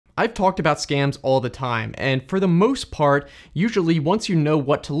I've talked about scams all the time, and for the most part, usually once you know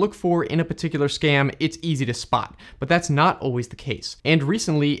what to look for in a particular scam, it's easy to spot, but that's not always the case. And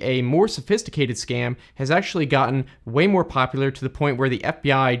recently, a more sophisticated scam has actually gotten way more popular to the point where the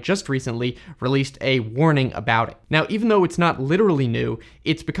FBI just recently released a warning about it. Now, even though it's not literally new,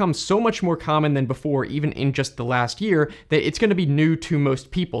 it's become so much more common than before, even in just the last year, that it's going to be new to most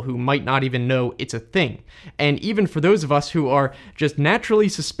people who might not even know it's a thing. And even for those of us who are just naturally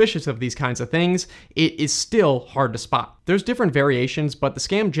suspicious of these kinds of things, it is still hard to spot. There's different variations, but the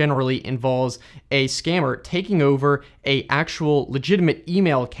scam generally involves a scammer taking over an actual legitimate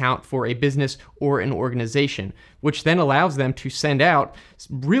email account for a business or an organization, which then allows them to send out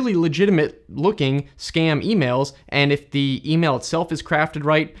really legitimate looking scam emails. And if the email itself is crafted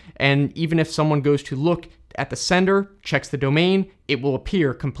right, and even if someone goes to look at the sender, checks the domain, it will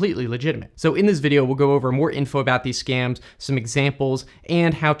appear completely legitimate. So in this video, we'll go over more info about these scams, some examples,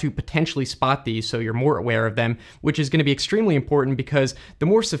 and how to potentially spot these so you're more aware of them, which is going to be extremely important because the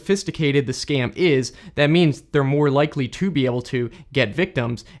more sophisticated the scam is, that means they're more likely to be able to get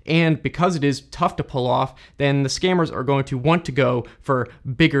victims. And because it is tough to pull off, then the scammers are going to want to go for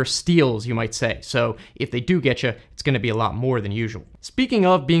bigger steals, you might say. So if they do get you, it's going to be a lot more than usual. Speaking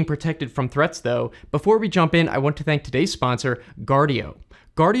of being protected from threats though, before we jump in, I want to thank today's sponsor, Guardio.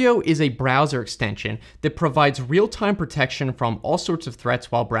 Guardio is a browser extension that provides real-time protection from all sorts of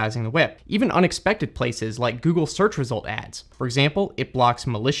threats while browsing the web, even unexpected places like Google search result ads. For example, it blocks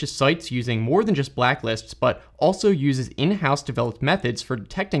malicious sites using more than just blacklists, but also uses in-house developed methods for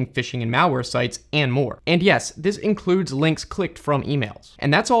detecting phishing and malware sites and more. And yes, this includes links clicked from emails.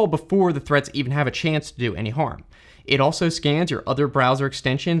 And that's all before the threats even have a chance to do any harm. It also scans your other browser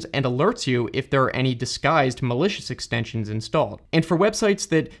extensions and alerts you if there are any disguised malicious extensions installed. And for websites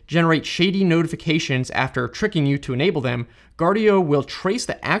that generate shady notifications after tricking you to enable them, Guardio will trace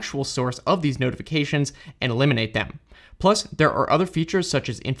the actual source of these notifications and eliminate them. Plus, there are other features such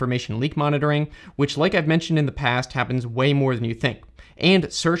as information leak monitoring, which, like I've mentioned in the past, happens way more than you think,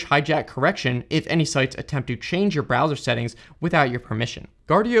 and search hijack correction if any sites attempt to change your browser settings without your permission.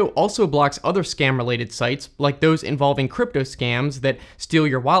 Guardio also blocks other scam-related sites, like those involving crypto scams that steal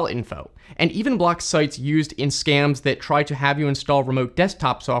your wallet info, and even blocks sites used in scams that try to have you install remote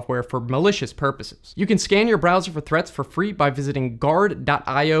desktop software for malicious purposes. You can scan your browser for threats for free by visiting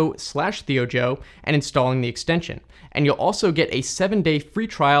guard.io/TheoJoe and installing the extension. And you'll also get a 7-day free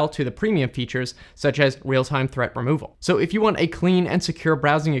trial to the premium features, such as real-time threat removal. So if you want a clean and secure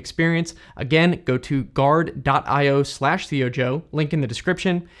browsing experience, again, go to guard.io/TheoJoe, link in the description,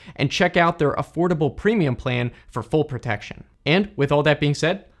 and check out their affordable premium plan for full protection. And with all that being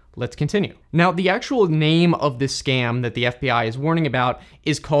said, let's continue. Now, the actual name of this scam that the FBI is warning about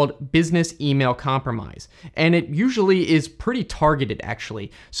is called business email compromise, and it usually is pretty targeted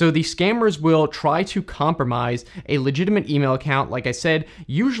actually. So the scammers will try to compromise a legitimate email account, like I said,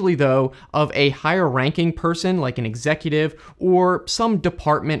 usually though of a higher ranking person like an executive or some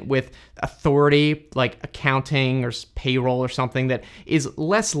department with authority like accounting or payroll or something that is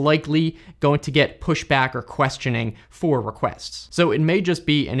less likely going to get pushback or questioning for requests. So it may just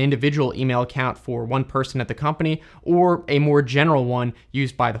be an individual email account for one person at the company or a more general one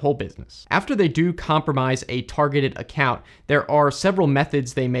used by the whole business. After they do compromise a targeted account, there are several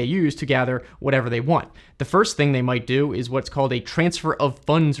methods they may use to gather whatever they want. The first thing they might do is what's called a transfer of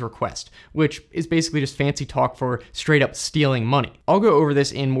funds request, which is basically just fancy talk for straight up stealing money. I'll go over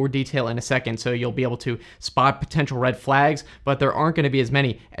this in more detail in a second so you'll be able to spot potential red flags, but there aren't going to be as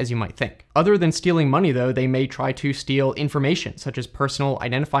many as you might think. Other than stealing money though, they may try to steal information such as personal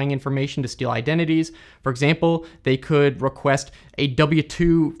identifying information to steal identities. For example, they could request a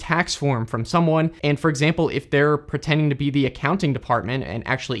W-2 tax form from someone, and for example, if they're pretending to be the accounting department and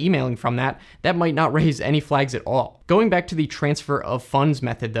actually emailing from that might not raise any flags at all. Going back to the transfer of funds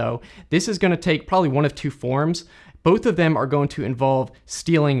method though, this is going to take probably one of two forms. Both of them are going to involve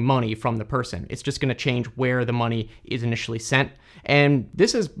stealing money from the person. It's just going to change where the money is initially sent. And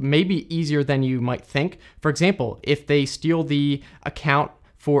this is maybe easier than you might think. For example, if they steal the account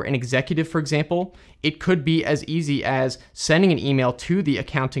for an executive, for example, it could be as easy as sending an email to the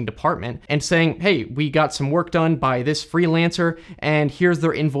accounting department and saying, hey, we got some work done by this freelancer and here's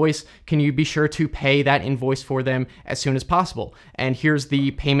their invoice. Can you be sure to pay that invoice for them as soon as possible? And here's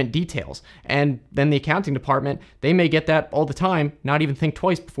the payment details. And then the accounting department, they may get that all the time, not even think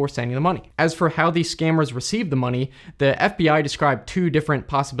twice before sending the money. As for how these scammers receive the money, the FBI described two different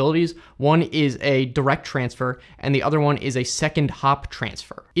possibilities. One is a direct transfer and the other one is a second hop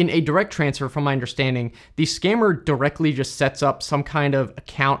transfer. In a direct transfer, from my understanding, understanding, the scammer directly just sets up some kind of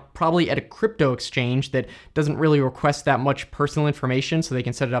account, probably at a crypto exchange that doesn't really request that much personal information, so they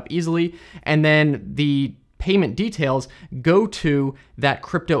can set it up easily. And then the payment details go to that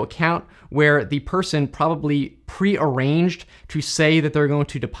crypto account where the person probably pre-arranged to say that they're going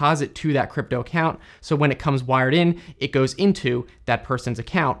to deposit to that crypto account. So when it comes wired in, it goes into that person's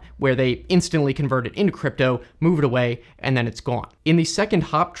account where they instantly convert it into crypto, move it away, and then it's gone. In the second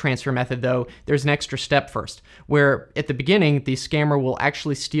hop transfer method though, there's an extra step first, where at the beginning, the scammer will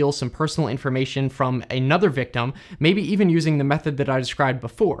actually steal some personal information from another victim, maybe even using the method that I described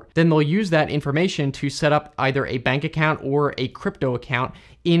before. Then they'll use that information to set up either a bank account or a crypto account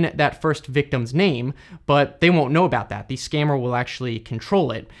in that first victim's name, but they won't know about that. The scammer will actually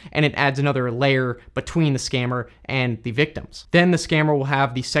control it, and it adds another layer between the scammer and the victims. Then the scammer will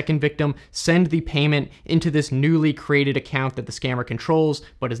have the second victim send the payment into this newly created account that the scammer controls,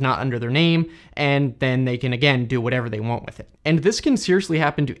 but is not under their name, and then they can again do whatever they want with it. And this can seriously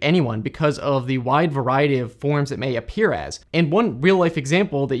happen to anyone because of the wide variety of forms it may appear as. And one real life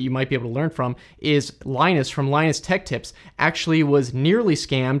example that you might be able to learn from is Linus from Linus Tech Tips actually was nearly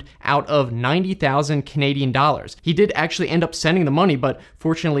scammed out of 90,000 Canadian dollars. He did actually end up sending the money, but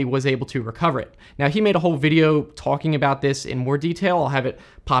fortunately was able to recover it. Now, he made a whole video talking about this in more detail. I'll have it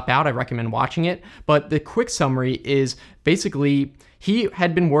pop out. I recommend watching it. But the quick summary is basically he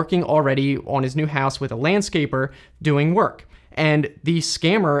had been working already on his new house with a landscaper doing work. And the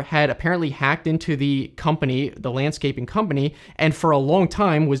scammer had apparently hacked into the company, the landscaping company, and for a long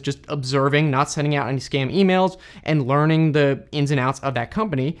time was just observing, not sending out any scam emails, and learning the ins and outs of that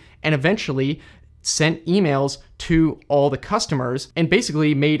company, and eventually sent emails to all the customers and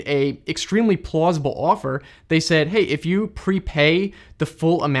basically made a extremely plausible offer. They said, hey, if you prepay the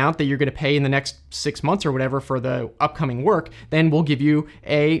full amount that you're going to pay in the next 6 months or whatever for the upcoming work, then we'll give you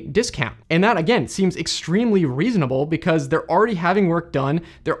a discount. And that, again, seems extremely reasonable because they're already having work done,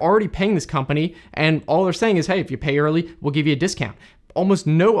 they're already paying this company, and all they're saying is, hey, if you pay early, we'll give you a discount. Almost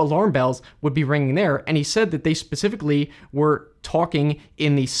no alarm bells would be ringing there, and he said that they specifically were talking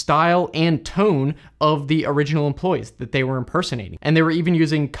in the style and tone of the original employees that they were impersonating. And they were even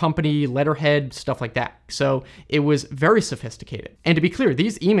using company letterhead, stuff like that. So it was very sophisticated. And to be clear,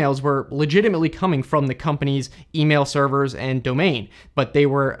 these emails were legitimately coming from the company's email servers and domain, but they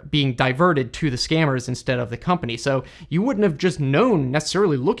were being diverted to the scammers instead of the company. So you wouldn't have just known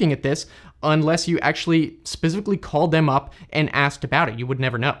necessarily looking at this unless you actually specifically called them up and asked about it. You would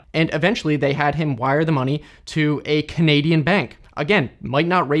never know. And eventually they had him wire the money to a Canadian bank. Again, might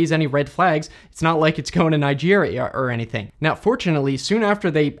not raise any red flags. It's not like it's going to Nigeria or anything. Now, fortunately, soon after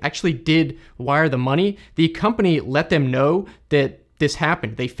they actually did wire the money, the company let them know that this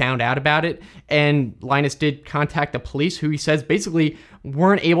happened. They found out about it, and Linus did contact the police, who he says basically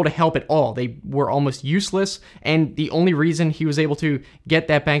weren't able to help at all. They were almost useless, and the only reason he was able to get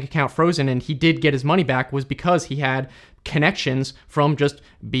that bank account frozen and he did get his money back was because he had connections from just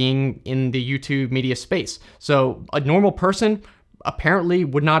being in the YouTube media space. So a normal person apparently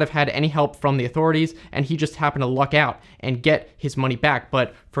would not have had any help from the authorities, and he just happened to luck out and get his money back.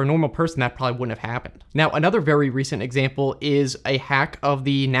 But for a normal person, that probably wouldn't have happened. Now, another very recent example is a hack of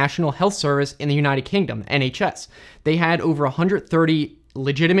the National Health Service in the United Kingdom, NHS. They had over 130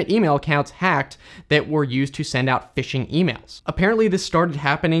 legitimate email accounts hacked that were used to send out phishing emails. Apparently, this started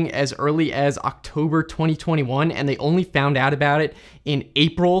happening as early as October 2021, and they only found out about it in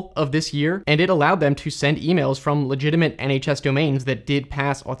April of this year, and it allowed them to send emails from legitimate NHS domains that did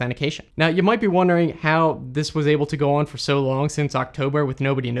pass authentication. Now, you might be wondering how this was able to go on for so long since October with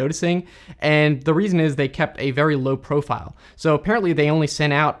nobody noticing, and the reason is they kept a very low profile. So apparently they only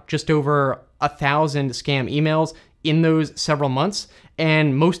sent out just over 1,000 scam emails in those several months,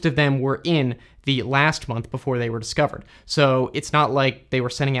 and most of them were in the last month before they were discovered. So it's not like they were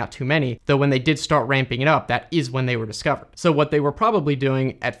sending out too many, though when they did start ramping it up, that is when they were discovered. So what they were probably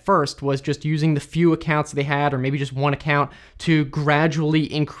doing at first was just using the few accounts they had, or maybe just one account, to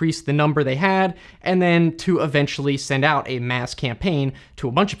gradually increase the number they had, and then to eventually send out a mass campaign to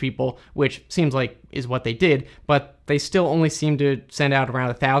a bunch of people, which seems like is what they did, but they still only seem to send out around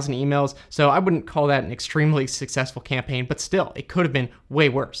 1,000 emails, so I wouldn't call that an extremely successful campaign, but still, it could have been way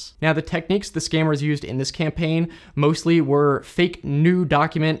worse. Now, the techniques the scammers used in this campaign mostly were fake new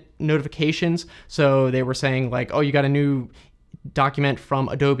document notifications, so they were saying like, oh, you got a new document from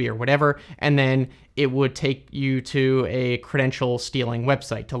Adobe or whatever, and then it would take you to a credential stealing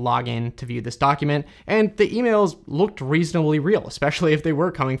website to log in to view this document, and the emails looked reasonably real, especially if they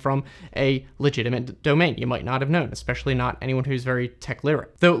were coming from a legitimate domain. You might not have known, especially not anyone who's very tech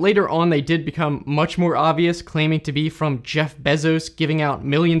literate. Though later on they did become much more obvious, claiming to be from Jeff Bezos giving out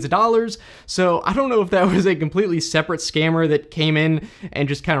millions of dollars, so I don't know if that was a completely separate scammer that came in and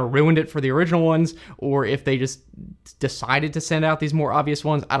just kind of ruined it for the original ones, or if they just decided to send out these more obvious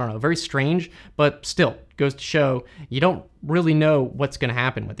ones. I don't know, very strange, but still goes to show you don't really know what's going to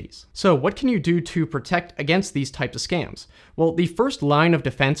happen with these. So what can you do to protect against these types of scams? Well, the first line of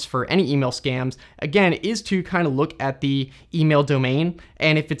defense for any email scams, again, is to kind of look at the email domain,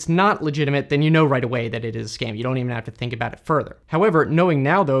 and if it's not legitimate, then you know right away that it is a scam. You don't even have to think about it further. However, knowing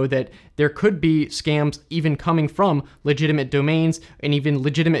now though that there could be scams even coming from legitimate domains and even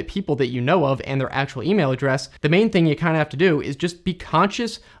legitimate people that you know of and their actual email address, the main thing you kind of have to do is just be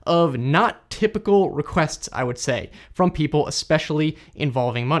conscious of not typical requests, I would say, from people, especially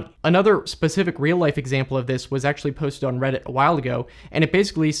involving money. Another specific real life example of this was actually posted on Reddit a while ago, and it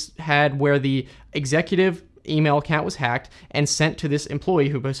basically had where the executive email account was hacked and sent to this employee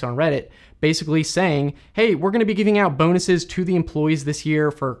who posted on Reddit, basically saying, hey, we're going to be giving out bonuses to the employees this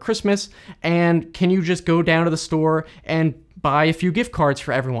year for Christmas, and can you just go down to the store and buy a few gift cards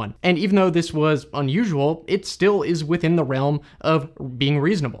for everyone? And even though this was unusual, it still is within the realm of being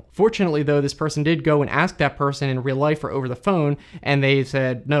reasonable. Fortunately though, this person did go and ask that person in real life or over the phone, and they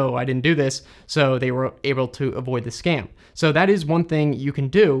said, no, I didn't do this, so they were able to avoid the scam. So that is one thing you can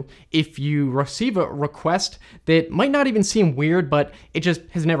do if you receive a request that might not even seem weird, but it just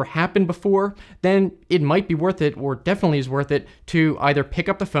has never happened before, then it might be worth it, or definitely is worth it, to either pick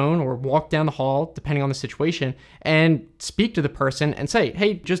up the phone or walk down the hall, depending on the situation, and speak to the person and say,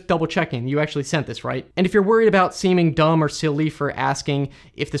 hey, just double checking, you actually sent this, right? And if you're worried about seeming dumb or silly for asking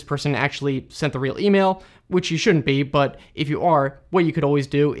if this person actually sent the real email, which you shouldn't be, but if you are, what you could always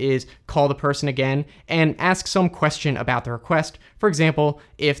do is call the person again and ask some question about the request. For example,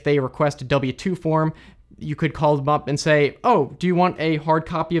 if they request a W-2 form, you could call them up and say, oh, do you want a hard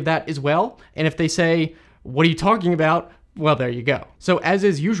copy of that as well? And if they say, what are you talking about? Well, there you go. So as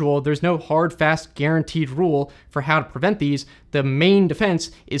is usual, there's no hard, fast, guaranteed rule for how to prevent these. The main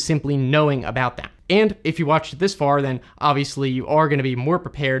defense is simply knowing about them. And if you watched it this far, then obviously you are going to be more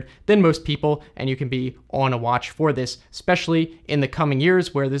prepared than most people, and you can be on a watch for this, especially in the coming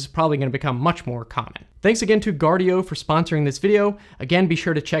years where this is probably going to become much more common. Thanks again to Guardio for sponsoring this video. Again, be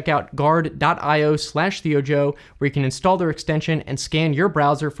sure to check out guard.io/TheoJoe, where you can install their extension and scan your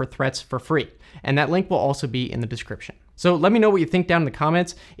browser for threats for free. And that link will also be in the description. So let me know what you think down in the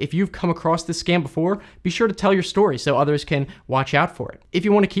comments. If you've come across this scam before, be sure to tell your story so others can watch out for it. If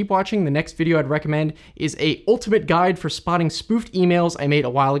you want to keep watching, the next video I'd recommend is a ultimate guide for spotting spoofed emails I made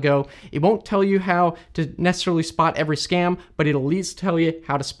a while ago. It won't tell you how to necessarily spot every scam, but it'll at least tell you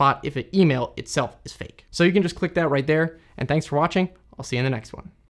how to spot if an email itself is fake. So you can just click that right there, and thanks for watching. I'll see you in the next one.